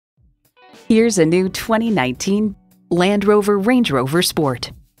Here's a new 2019 Land Rover Range Rover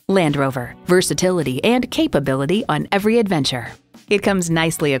Sport. Land Rover, versatility and capability on every adventure. It comes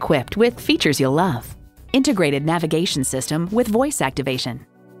nicely equipped with features you'll love. Integrated navigation system with voice activation.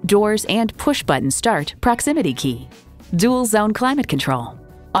 Doors and push-button start proximity key. Dual zone climate control.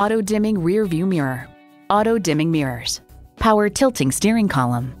 Auto-dimming rear view mirror. Auto-dimming mirrors. Power tilting steering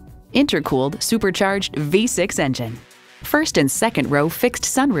column. Intercooled supercharged V6 engine. First and second row fixed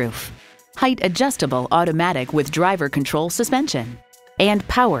sunroof. Height adjustable automatic with driver control suspension. And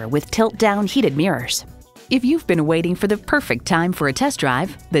power with tilt-down heated mirrors. If you've been waiting for the perfect time for a test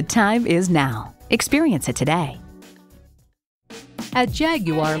drive, the time is now. Experience it today. At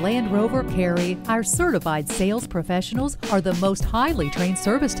Jaguar Land Rover Cary, our certified sales professionals are the most highly trained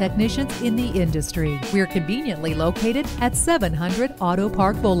service technicians in the industry. We're conveniently located at 700 Auto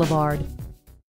Park Boulevard.